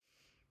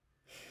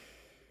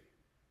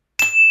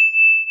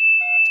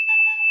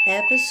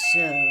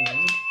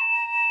Episode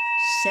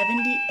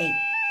 78.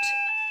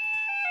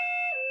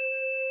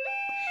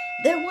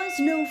 There was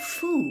no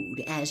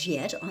food as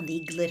yet on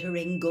the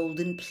glittering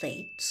golden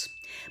plates,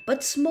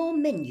 but small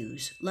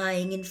menus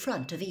lying in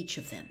front of each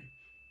of them.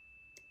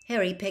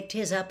 Harry picked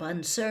his up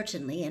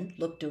uncertainly and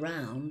looked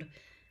around.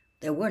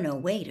 There were no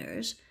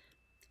waiters.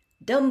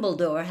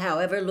 Dumbledore,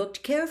 however,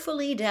 looked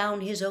carefully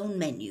down his own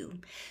menu,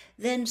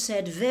 then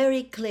said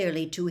very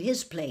clearly to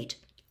his plate,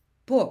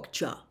 "Pork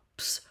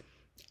chops,"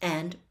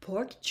 and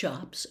pork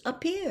chops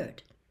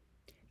appeared.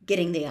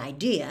 Getting the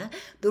idea,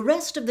 the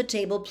rest of the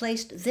table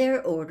placed their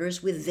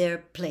orders with their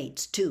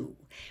plates too.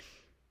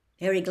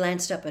 Harry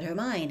glanced up at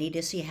Hermione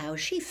to see how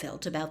she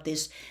felt about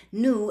this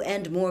new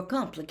and more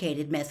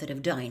complicated method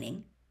of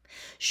dining.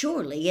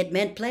 Surely it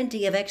meant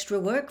plenty of extra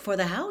work for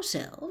the house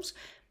elves.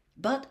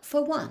 But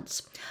for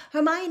once,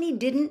 Hermione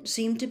didn't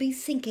seem to be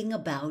thinking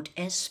about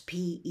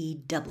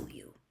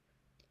SPEW.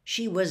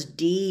 She was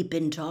deep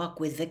in talk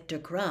with Victor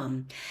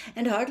Crumb,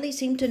 and hardly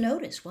seemed to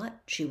notice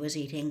what she was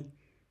eating.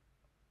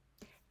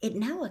 It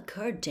now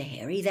occurred to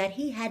Harry that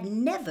he had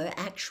never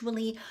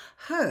actually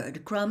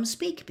heard Crumb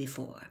speak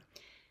before.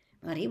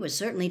 But he was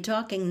certainly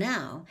talking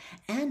now,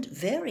 and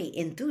very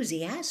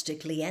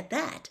enthusiastically at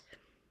that.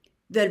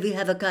 "Well, we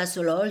have a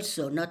castle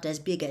also, not as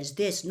big as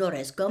this, nor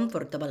as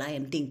comfortable, I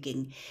am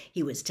thinking,"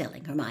 he was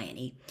telling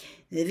Hermione.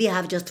 "We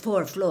have just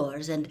 4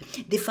 floors, and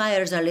the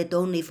fires are lit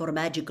only for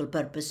magical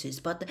purposes,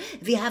 but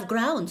we have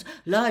grounds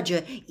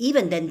larger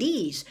even than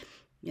these,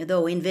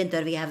 though in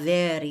winter we have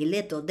very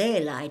little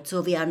daylight,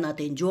 so we are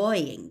not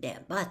enjoying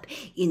them. But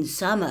in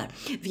summer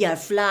we are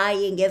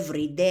flying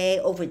every day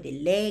over the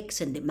lakes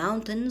and the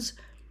mountains."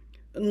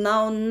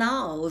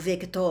 Now,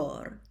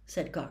 Victor,"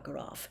 said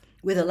Karkaroff,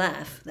 with a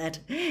laugh that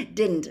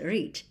didn't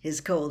reach his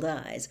cold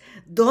eyes.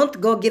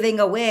 "Don't go giving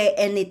away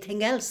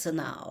anything else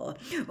now,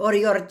 or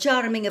your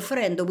charming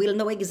friend will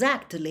know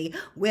exactly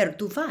where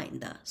to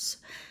find us."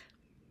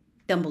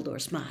 Dumbledore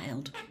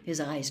smiled,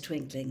 his eyes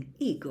twinkling.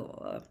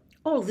 "Igor,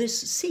 all this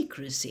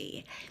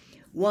secrecy.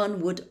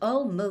 One would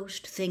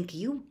almost think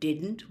you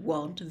didn't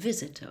want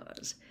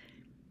visitors."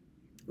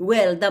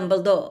 "Well,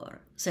 Dumbledore,"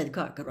 said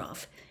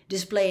Karkaroff,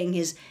 displaying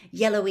his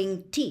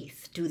yellowing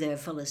teeth to their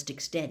fullest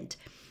extent,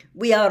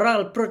 "we are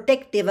all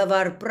protective of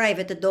our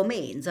private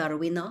domains, are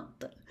we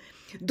not?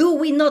 Do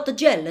we not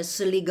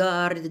jealously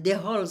guard the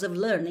halls of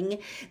learning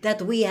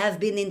that we have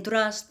been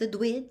entrusted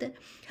with?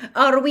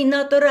 Are we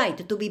not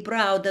right to be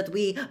proud that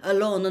we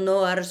alone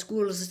know our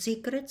school's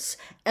secrets,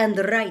 and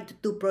right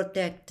to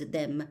protect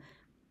them?"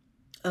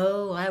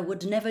 "Oh, I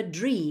would never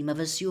dream of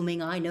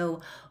assuming I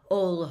know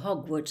all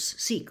Hogwarts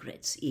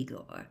secrets,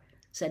 Igor,"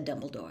 said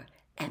Dumbledore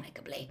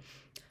amicably.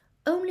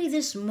 "Only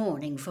this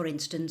morning, for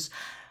instance,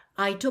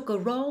 I took a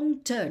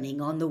wrong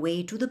turning on the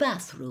way to the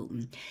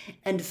bathroom,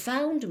 and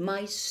found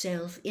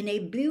myself in a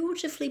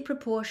beautifully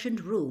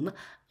proportioned room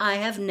I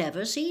have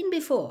never seen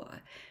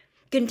before,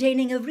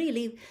 containing a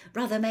really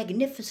rather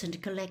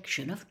magnificent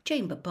collection of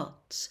chamber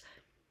pots.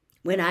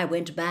 When I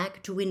went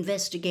back to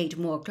investigate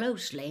more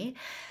closely,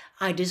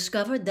 I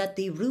discovered that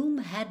the room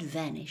had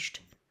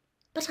vanished.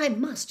 But I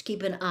must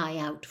keep an eye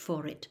out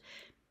for it.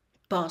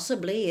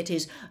 Possibly it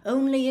is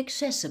only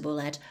accessible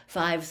at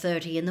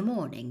 5:30 in the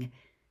morning,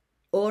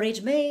 or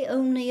it may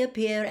only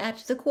appear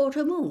at the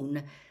quarter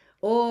moon,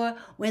 or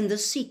when the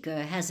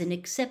seeker has an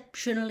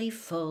exceptionally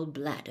full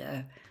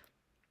bladder."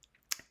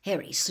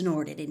 Harry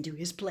snorted into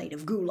his plate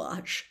of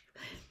goulash.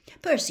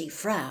 Percy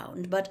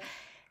frowned, but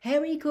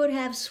Harry could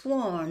have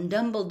sworn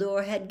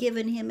Dumbledore had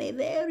given him a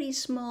very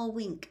small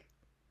wink.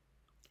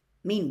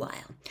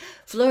 Meanwhile,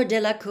 Fleur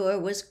Delacour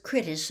was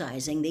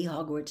criticizing the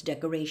Hogwarts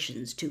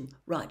decorations to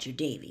Roger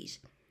Davies.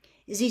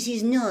 "This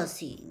is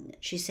nothing,"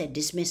 she said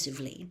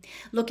dismissively,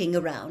 looking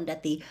around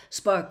at the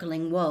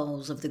sparkling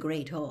walls of the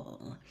great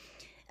hall.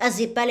 "At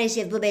the Palace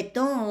of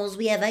Beauxbatons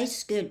we have ice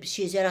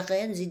sculptures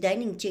around the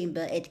dining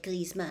chamber at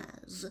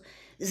Christmas.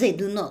 They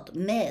do not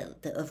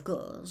melt, of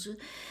course.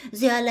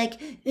 They are like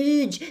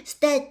huge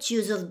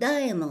statues of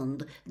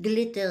diamond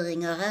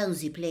glittering around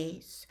the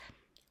place.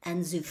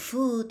 And the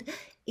food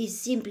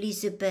is simply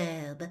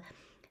superb.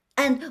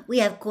 And we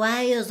have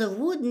choirs of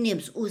wood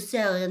nymphs who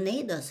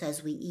serenade us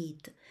as we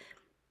eat.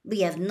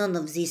 We have none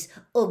of this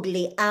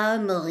ugly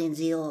armor in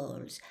the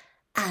halls.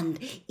 And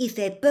if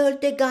a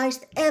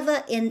poltergeist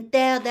ever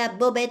entered at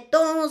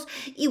Beauxbatons,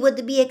 he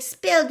would be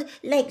expelled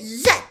like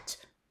that."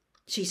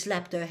 She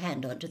slapped her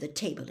hand onto the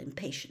table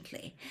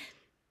impatiently.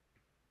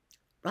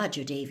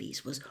 Roger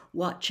Davies was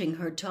watching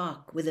her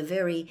talk with a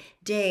very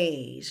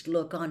dazed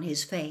look on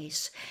his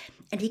face,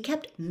 and he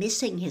kept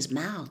missing his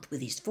mouth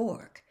with his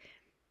fork.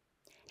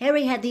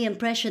 Harry had the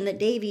impression that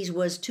Davies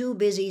was too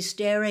busy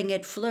staring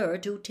at Fleur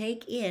to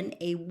take in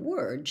a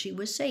word she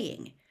was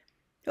saying.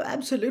 "You're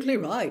absolutely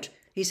right,"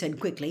 he said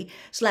quickly,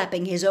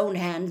 slapping his own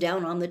hand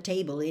down on the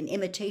table in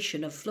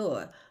imitation of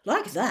Fleur.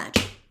 "Like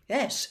that,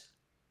 yes."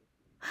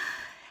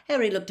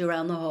 Harry looked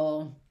around the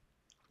hall.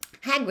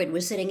 Hagrid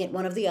was sitting at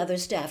one of the other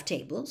staff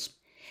tables.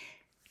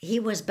 He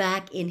was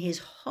back in his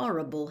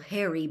horrible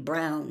hairy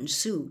brown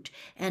suit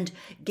and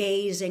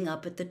gazing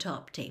up at the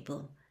top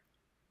table.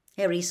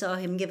 Harry saw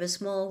him give a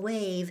small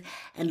wave,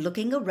 and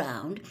looking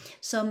around,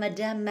 saw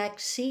Madame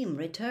Maxime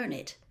return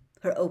it,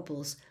 her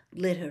opals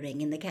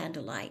glittering in the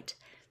candlelight.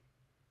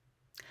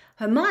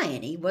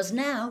 Hermione was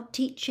now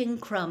teaching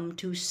Crumb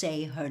to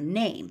say her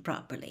name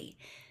properly.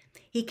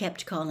 He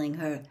kept calling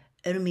her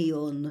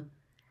Hermione.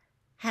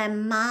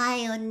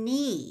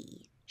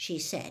 "Hermione," she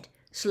said,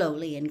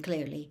 slowly and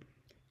clearly.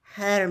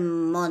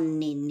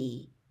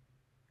 "Hermione."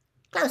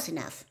 "Close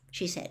enough,"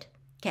 she said,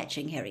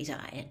 catching Harry's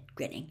eye and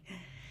grinning.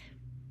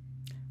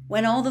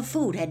 When all the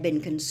food had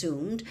been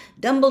consumed,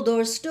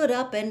 Dumbledore stood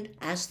up and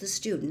asked the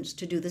students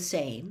to do the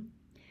same.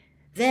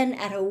 Then,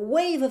 at a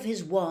wave of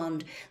his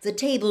wand, the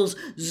tables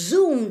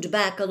zoomed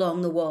back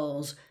along the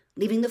walls,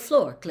 leaving the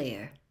floor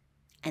clear.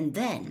 And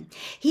then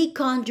he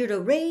conjured a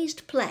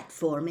raised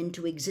platform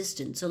into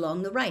existence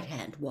along the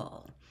right-hand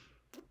wall.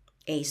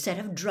 A set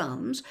of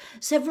drums,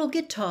 several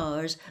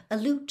guitars, a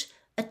lute,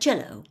 a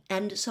cello,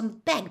 and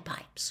some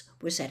bagpipes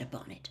were set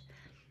upon it.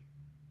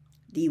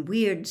 The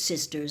Weird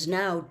Sisters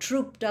now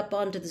trooped up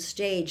onto the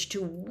stage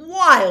to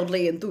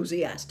wildly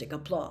enthusiastic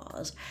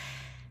applause.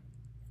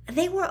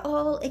 They were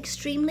all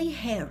extremely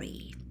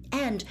hairy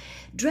and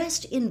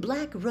dressed in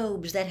black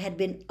robes that had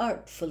been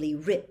artfully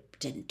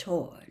ripped and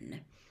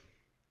torn.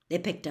 They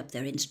picked up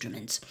their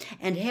instruments,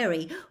 and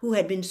Harry, who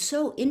had been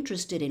so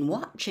interested in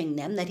watching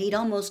them that he'd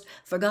almost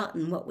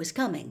forgotten what was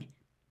coming,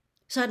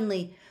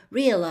 suddenly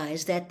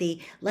realized that the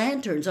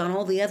lanterns on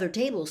all the other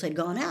tables had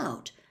gone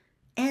out,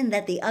 and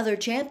that the other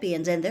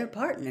champions and their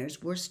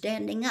partners were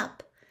standing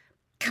up.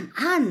 "Come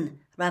on,"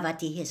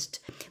 Parvati hissed.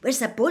 "We're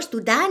supposed to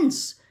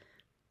dance."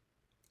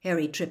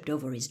 Harry tripped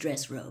over his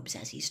dress robes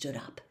as he stood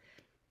up.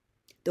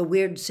 The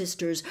Weird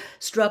Sisters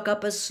struck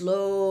up a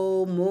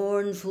slow,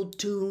 mournful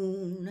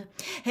tune.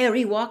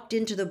 Harry walked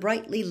into the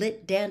brightly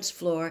lit dance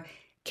floor,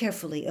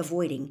 carefully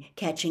avoiding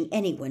catching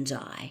anyone's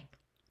eye.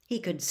 He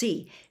could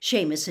see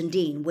Seamus and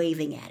Dean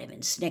waving at him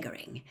and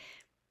sniggering.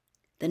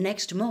 The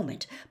next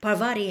moment,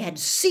 Parvati had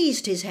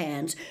seized his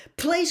hands,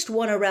 placed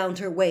one around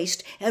her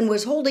waist, and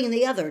was holding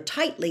the other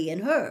tightly in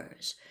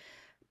hers.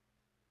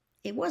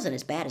 It wasn't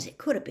as bad as it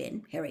could have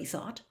been, Harry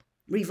thought,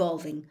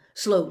 revolving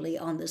slowly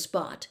on the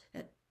spot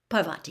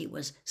Parvati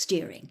was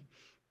steering.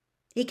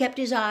 He kept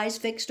his eyes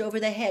fixed over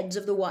the heads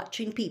of the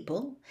watching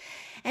people,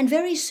 and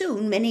very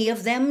soon many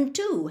of them,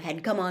 too,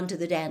 had come onto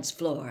the dance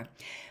floor,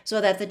 so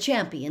that the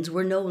champions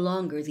were no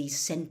longer the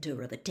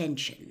center of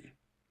attention.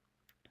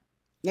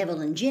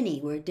 Neville and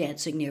Ginny were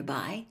dancing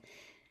nearby.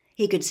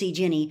 He could see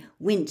Ginny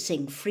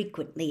wincing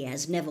frequently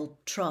as Neville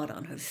trod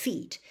on her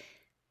feet.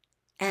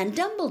 And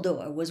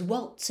Dumbledore was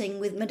waltzing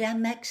with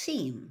Madame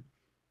Maxime.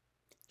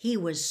 He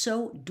was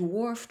so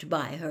dwarfed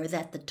by her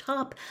that the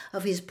top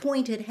of his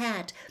pointed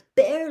hat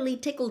barely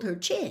tickled her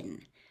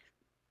chin.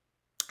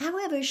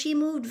 However, she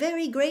moved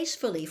very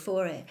gracefully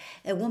for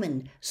a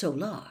woman so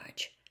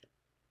large.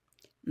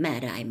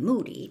 Mad-Eye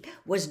Moody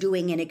was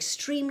doing an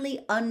extremely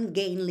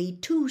ungainly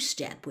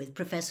two-step with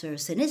Professor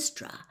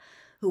Sinistra,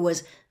 who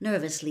was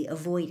nervously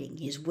avoiding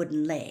his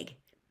wooden leg.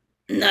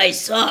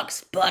 "Nice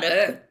socks,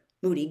 Butter,"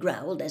 Moody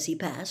growled as he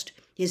passed,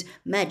 his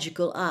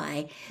magical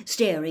eye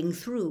staring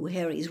through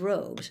Harry's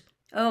robes.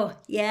 "Oh,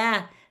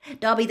 yeah,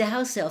 Dobby the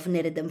house elf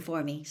knitted them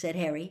for me," said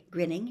Harry,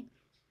 grinning.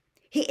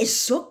 "He is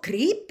so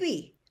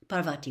creepy,"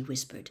 Parvati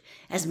whispered,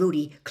 as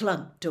Moody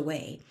clunked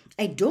away.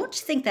 "I don't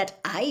think that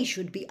I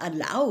should be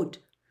allowed."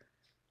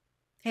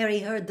 Harry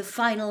heard the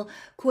final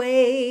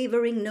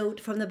quavering note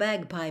from the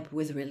bagpipe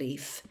with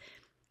relief.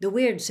 The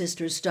Weird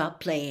Sisters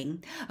stopped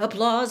playing.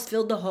 Applause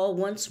filled the hall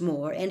once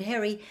more, and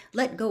Harry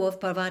let go of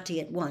Parvati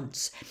at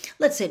once.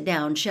 "Let's sit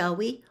down, shall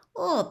we?"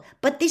 "Oh,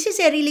 but this is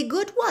a really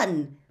good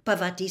one,"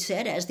 Parvati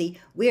said as the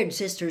Weird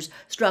Sisters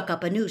struck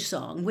up a new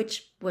song,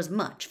 which was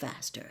much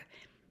faster.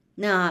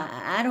 "No,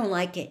 I don't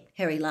like it,"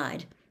 Harry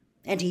lied,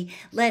 and he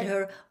led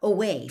her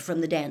away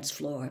from the dance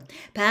floor,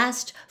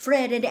 past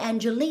Fred and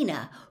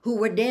Angelina, who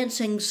were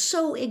dancing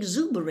so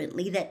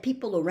exuberantly that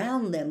people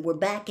around them were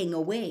backing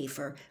away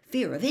for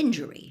fear of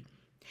injury,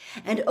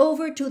 and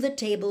over to the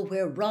table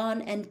where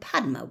Ron and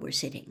Padma were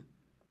sitting.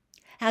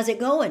 "How's it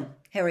going?"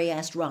 Harry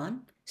asked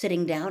Ron,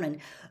 sitting down and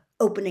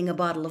opening a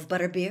bottle of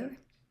butterbeer.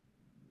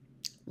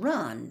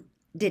 Ron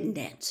didn't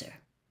answer.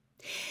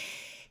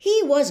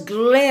 He was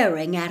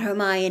glaring at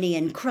Hermione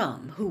and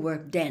Crumb, who were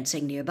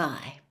dancing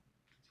nearby.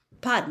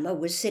 Padma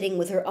was sitting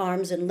with her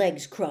arms and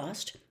legs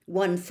crossed,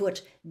 one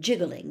foot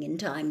jiggling in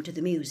time to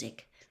the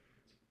music.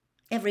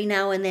 Every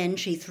now and then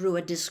she threw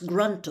a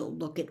disgruntled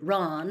look at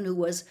Ron, who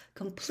was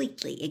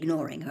completely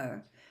ignoring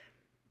her.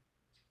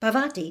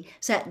 Parvati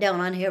sat down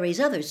on Harry's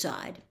other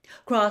side,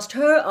 crossed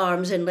her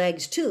arms and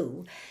legs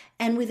too,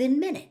 and within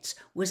minutes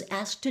was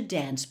asked to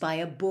dance by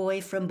a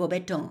boy from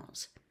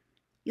Beauxbatons.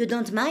 "You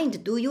don't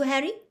mind, do you,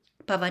 Harry?"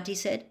 Parvati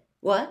said.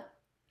 "What?"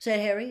 said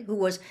Harry, who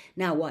was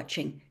now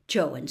watching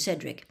Cho and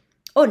Cedric.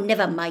 "Oh,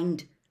 never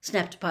mind,"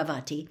 snapped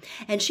Parvati,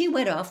 and she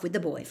went off with the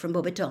boy from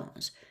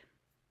Beauxbatons.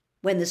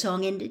 When the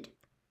song ended,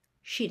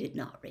 she did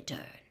not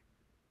return.